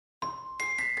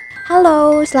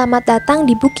Halo, selamat datang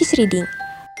di Bookish Reading.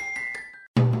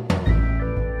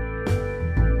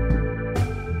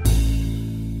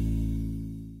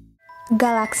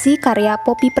 Galaksi karya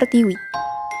Poppy Pertiwi.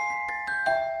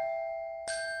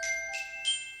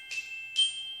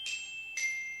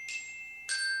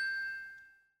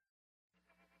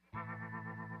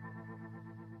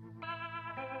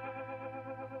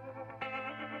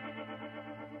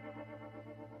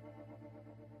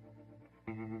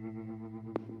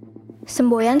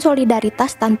 Semboyan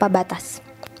solidaritas tanpa batas.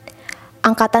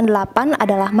 Angkatan 8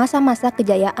 adalah masa-masa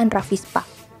kejayaan Ravispa.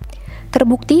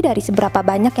 Terbukti dari seberapa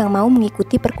banyak yang mau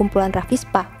mengikuti perkumpulan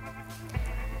Ravispa.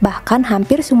 Bahkan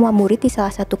hampir semua murid di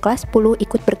salah satu kelas 10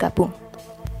 ikut bergabung.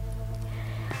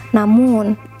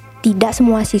 Namun, tidak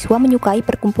semua siswa menyukai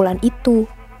perkumpulan itu.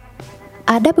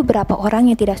 Ada beberapa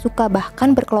orang yang tidak suka,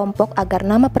 bahkan berkelompok agar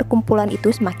nama perkumpulan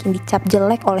itu semakin dicap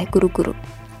jelek oleh guru-guru.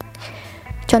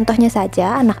 Contohnya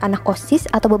saja anak-anak OSIS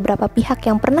atau beberapa pihak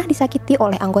yang pernah disakiti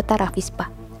oleh anggota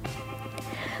Ravispa.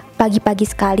 Pagi-pagi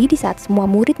sekali di saat semua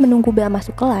murid menunggu bel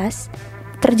masuk kelas,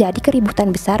 terjadi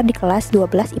keributan besar di kelas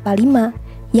 12 IPA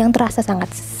 5 yang terasa sangat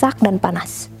sesak dan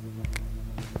panas.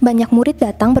 Banyak murid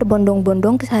datang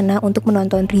berbondong-bondong ke sana untuk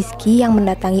menonton Rizky yang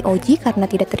mendatangi Oji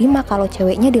karena tidak terima kalau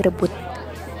ceweknya direbut.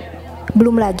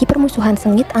 Belum lagi permusuhan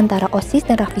sengit antara OSIS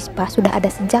dan Ravispa sudah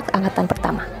ada sejak angkatan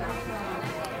pertama.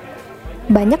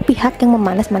 Banyak pihak yang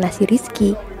memanas-manasi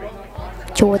Rizky.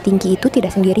 Cowok tinggi itu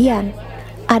tidak sendirian.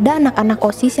 Ada anak-anak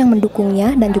OSIS yang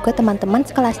mendukungnya dan juga teman-teman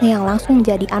sekelasnya yang langsung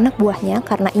menjadi anak buahnya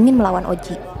karena ingin melawan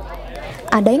Oji.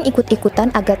 Ada yang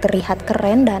ikut-ikutan agar terlihat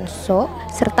keren dan sok,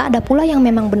 serta ada pula yang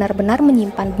memang benar-benar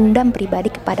menyimpan dendam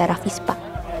pribadi kepada Ravispa.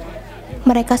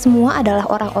 Mereka semua adalah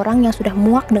orang-orang yang sudah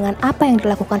muak dengan apa yang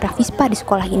dilakukan Ravispa di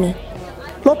sekolah ini.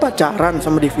 Lo pacaran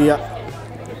sama Divya?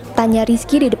 Tanya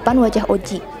Rizky di depan wajah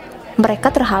Oji.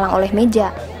 Mereka terhalang oleh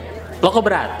meja. Lo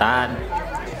keberatan?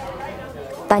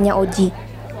 Tanya Oji.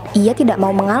 Ia tidak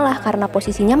mau mengalah karena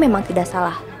posisinya memang tidak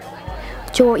salah.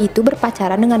 Cowok itu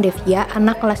berpacaran dengan Devia,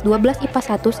 anak kelas 12 IPA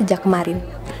 1 sejak kemarin.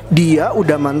 Dia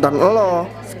udah mantan lo,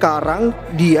 sekarang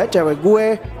dia cewek gue.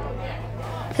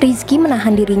 Rizky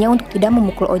menahan dirinya untuk tidak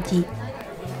memukul Oji.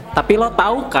 Tapi lo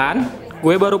tahu kan,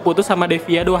 gue baru putus sama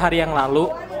Devia 2 hari yang lalu.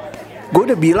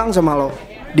 Gue udah bilang sama lo,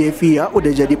 Devia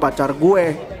udah jadi pacar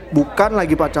gue, bukan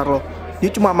lagi pacar lo.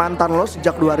 Dia cuma mantan lo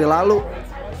sejak 2 hari lalu.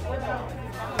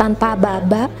 Tanpa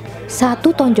aba-aba,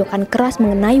 satu tonjokan keras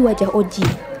mengenai wajah Oji.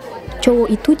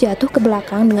 Cowok itu jatuh ke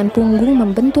belakang dengan punggung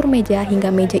membentur meja hingga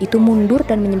meja itu mundur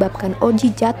dan menyebabkan Oji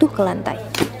jatuh ke lantai.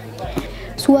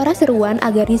 Suara seruan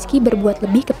agar Rizky berbuat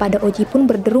lebih kepada Oji pun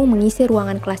berderu mengisi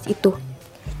ruangan kelas itu.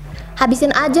 Habisin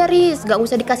aja Riz, gak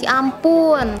usah dikasih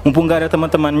ampun. Mumpung gak ada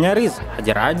teman-temannya, Riz,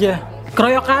 ajar aja.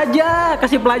 Keroyok aja,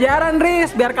 kasih pelajaran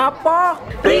Riz, biar kapok.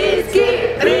 Rizky.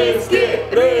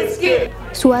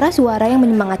 Suara-suara yang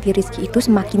menyemangati Rizky itu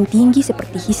semakin tinggi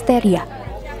seperti histeria.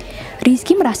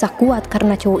 Rizky merasa kuat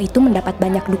karena cowok itu mendapat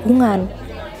banyak dukungan.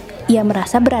 Ia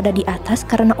merasa berada di atas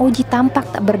karena Oji tampak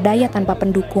tak berdaya tanpa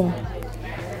pendukung.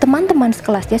 Teman-teman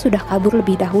sekelasnya sudah kabur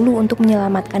lebih dahulu untuk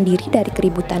menyelamatkan diri dari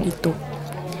keributan itu.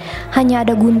 Hanya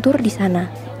ada Guntur di sana.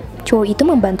 Cowok itu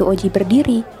membantu Oji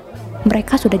berdiri.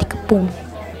 Mereka sudah dikepung.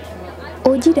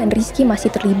 Oji dan Rizky masih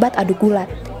terlibat adu gulat.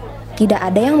 Tidak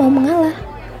ada yang mau mengalah.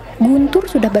 Guntur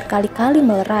sudah berkali-kali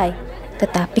melerai,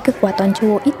 tetapi kekuatan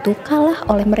cowok itu kalah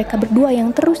oleh mereka berdua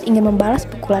yang terus ingin membalas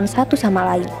pukulan satu sama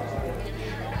lain.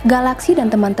 Galaksi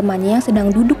dan teman-temannya yang sedang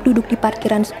duduk-duduk di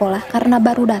parkiran sekolah karena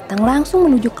baru datang langsung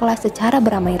menuju kelas secara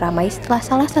beramai-ramai setelah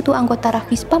salah satu anggota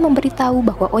Ravispa memberitahu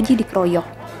bahwa Oji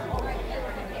dikeroyok.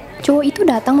 Cowok itu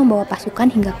datang membawa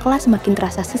pasukan hingga kelas makin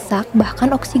terasa sesak,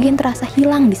 bahkan oksigen terasa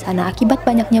hilang di sana akibat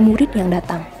banyaknya murid yang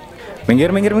datang.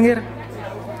 Minggir.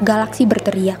 Galaksi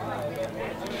berteriak.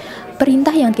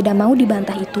 Perintah yang tidak mau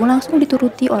dibantah itu langsung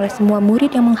dituruti oleh semua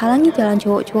murid yang menghalangi jalan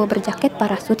cowok-cowok berjaket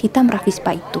parasut hitam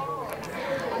Ravispa itu.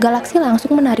 Galaksi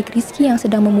langsung menarik Rizky yang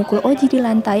sedang memukul Oji di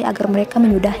lantai agar mereka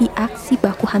menyudahi aksi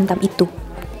baku hantam itu.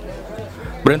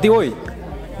 Berhenti woi.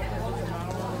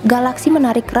 Galaksi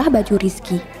menarik kerah baju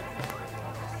Rizky.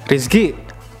 Rizky.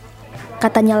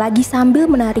 Katanya lagi sambil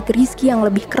menarik Rizky yang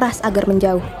lebih keras agar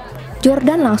menjauh.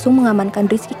 Jordan langsung mengamankan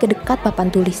Rizky ke dekat papan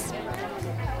tulis.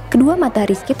 Kedua mata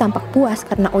Rizky tampak puas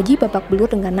karena Oji babak belur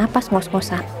dengan napas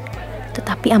ngos-ngosan.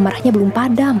 Tetapi amarahnya belum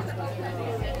padam.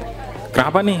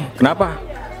 Kenapa nih? Kenapa?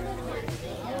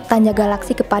 Tanya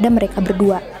Galaksi kepada mereka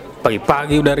berdua.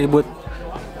 Pagi-pagi udah ribut.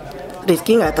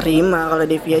 Rizky gak terima kalau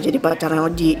Devia jadi pacarnya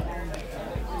Oji.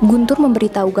 Guntur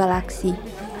memberitahu Galaksi.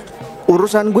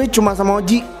 Urusan gue cuma sama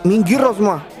Oji, minggir lo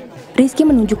semua. Rizky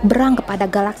menunjuk berang kepada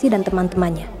Galaksi dan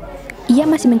teman-temannya. Ia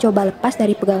masih mencoba lepas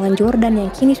dari pegangan Jordan yang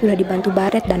kini sudah dibantu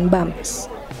Baret dan Bams.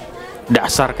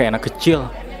 Dasar kayak anak kecil.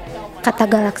 Kata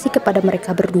Galaksi kepada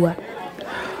mereka berdua.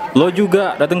 Lo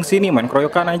juga datang sini main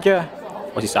keroyokan aja.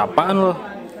 OSIS apaan lo?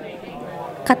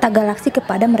 Kata Galaksi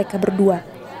kepada mereka berdua.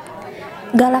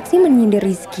 Galaksi menyindir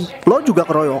Rizky. Lo juga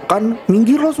keroyokan,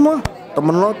 minggir lo semua.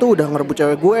 Temen lo tuh udah ngerebut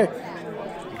cewek gue.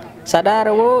 Sadar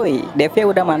woi, Devia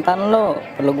udah mantan lo.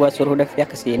 Perlu gua suruh Devia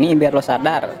kesini biar lo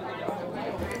sadar.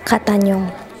 Kata Nyong.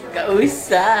 Gak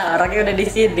usah, orangnya udah di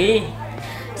sini.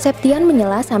 Septian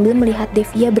menyela sambil melihat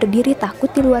Devia berdiri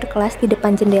takut di luar kelas di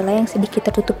depan jendela yang sedikit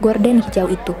tertutup gorden hijau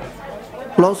itu.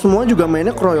 Lo semua juga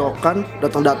mainnya keroyokan,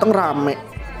 datang-datang rame.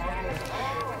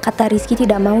 Kata Rizky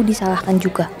tidak mau disalahkan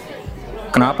juga.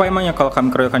 Kenapa emangnya kalau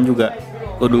kami keroyokan juga?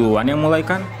 Lo duluan yang mulai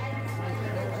kan?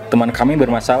 Teman kami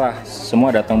bermasalah,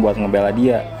 semua datang buat ngebela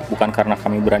dia. Bukan karena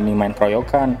kami berani main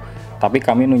keroyokan, tapi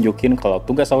kami nunjukin kalau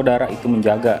tugas saudara itu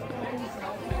menjaga.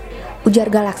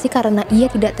 Ujar Galaksi karena ia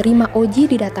tidak terima Oji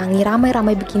didatangi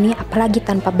ramai-ramai begini apalagi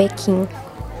tanpa backing.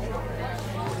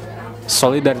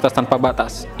 Solidaritas tanpa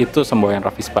batas, itu semboyan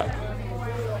Rafispa.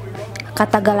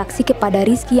 Kata Galaksi kepada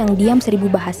Rizky yang diam 1000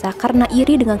 bahasa karena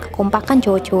iri dengan kekompakan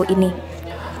cowok-cowok ini.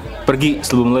 Pergi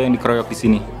sebelum lo yang dikeroyok di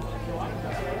sini.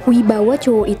 Wibawa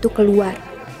cowok itu keluar.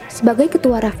 Sebagai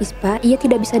ketua Rafispa, ia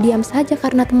tidak bisa diam saja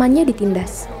karena temannya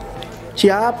ditindas.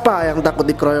 Siapa yang takut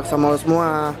dikeroyok sama lo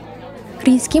semua?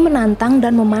 Rizky menantang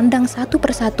dan memandang satu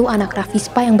persatu anak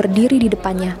Rafispa yang berdiri di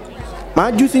depannya.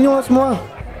 Maju sini lo semua.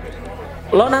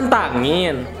 Lo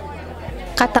nantangin.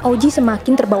 Kata Oji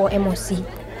semakin terbawa emosi.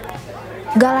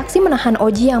 Galaksi menahan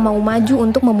Oji yang mau maju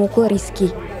untuk memukul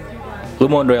Rizky. Lu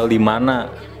mau duel di mana?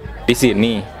 Di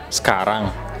sini, sekarang.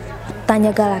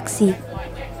 Tanya Galaksi.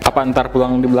 Apa ntar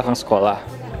pulang di belakang sekolah?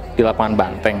 Di lapangan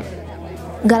banteng?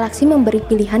 Galaksi memberi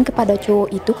pilihan kepada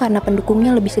cowok itu karena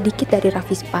pendukungnya lebih sedikit dari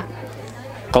Rafispa.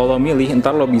 Kalau lo milih,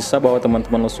 ntar lo bisa bawa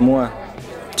teman-teman lo semua.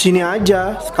 Sini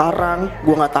aja, sekarang.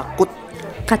 Gua gak takut.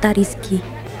 Kata Rizky.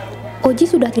 Oji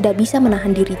sudah tidak bisa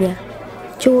menahan dirinya.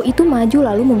 Cowok itu maju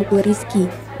lalu memukul Rizky.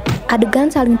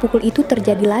 Adegan saling pukul itu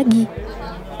terjadi lagi.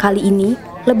 Kali ini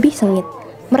lebih sengit.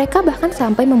 Mereka bahkan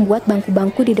sampai membuat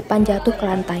bangku-bangku di depan jatuh ke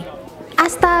lantai.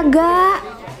 Astaga!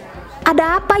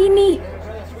 Ada apa ini?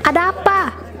 Ada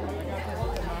apa?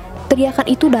 Teriakan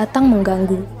itu datang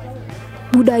mengganggu.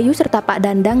 Budayu serta Pak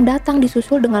Dandang datang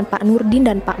disusul dengan Pak Nurdin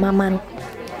dan Pak Maman.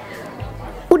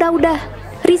 Udah,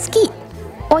 Rizky,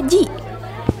 Oji,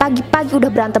 pagi-pagi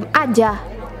udah berantem aja.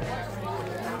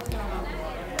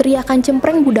 Teriakan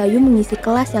cempreng Budayu mengisi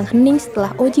kelas yang hening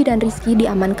setelah Oji dan Rizky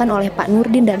diamankan oleh Pak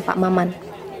Nurdin dan Pak Maman.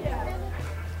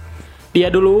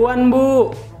 Dia duluan,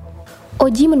 Bu.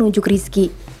 Oji menunjuk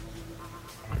Rizky.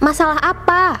 Masalah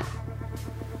apa?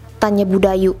 Tanya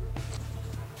Budayu.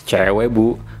 Cewek,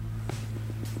 Bu.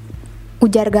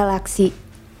 Ujar Galaksi.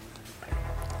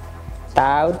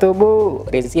 Tahu tuh Bu,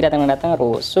 Rizky datang-datang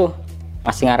rusuh.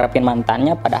 Masih ngarepin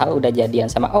mantannya padahal udah jadian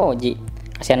sama Oji.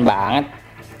 Kasian banget.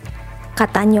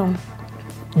 Kata Nyong.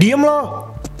 Diem lo.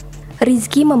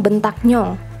 Rizky membentak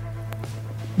Nyong.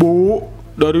 Bu,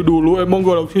 dari dulu emang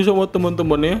Galaksi sama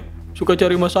teman-temannya suka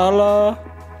cari masalah.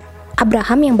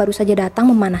 Abraham yang baru saja datang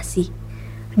memanasi.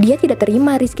 Dia tidak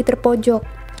terima Rizky terpojok.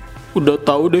 Udah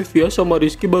tahu Devia sama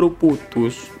Rizky baru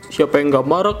putus. Siapa yang gak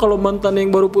marah kalau mantan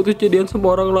yang baru putus jadian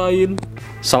sama orang lain?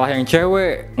 Salah yang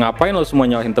cewek, ngapain lo semua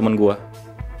nyalahin temen gua?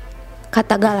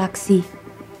 Kata Galaksi.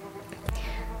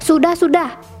 Sudah,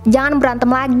 jangan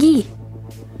berantem lagi.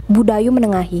 Budayu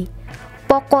menengahi.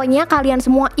 Pokoknya kalian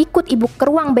semua ikut ibu ke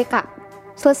ruang BK.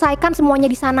 Selesaikan semuanya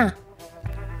di sana.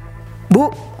 Bu,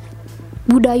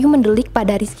 Budayu mendelik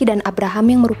pada Rizky dan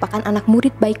Abraham yang merupakan anak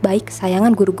murid baik-baik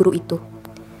kesayangan guru-guru itu.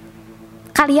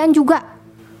 Kalian juga.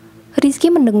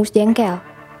 Rizky mendengus jengkel.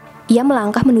 Ia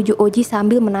melangkah menuju Oji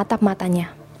sambil menatap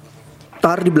matanya.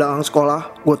 ntar di belakang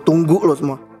sekolah, gue tunggu lo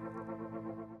semua.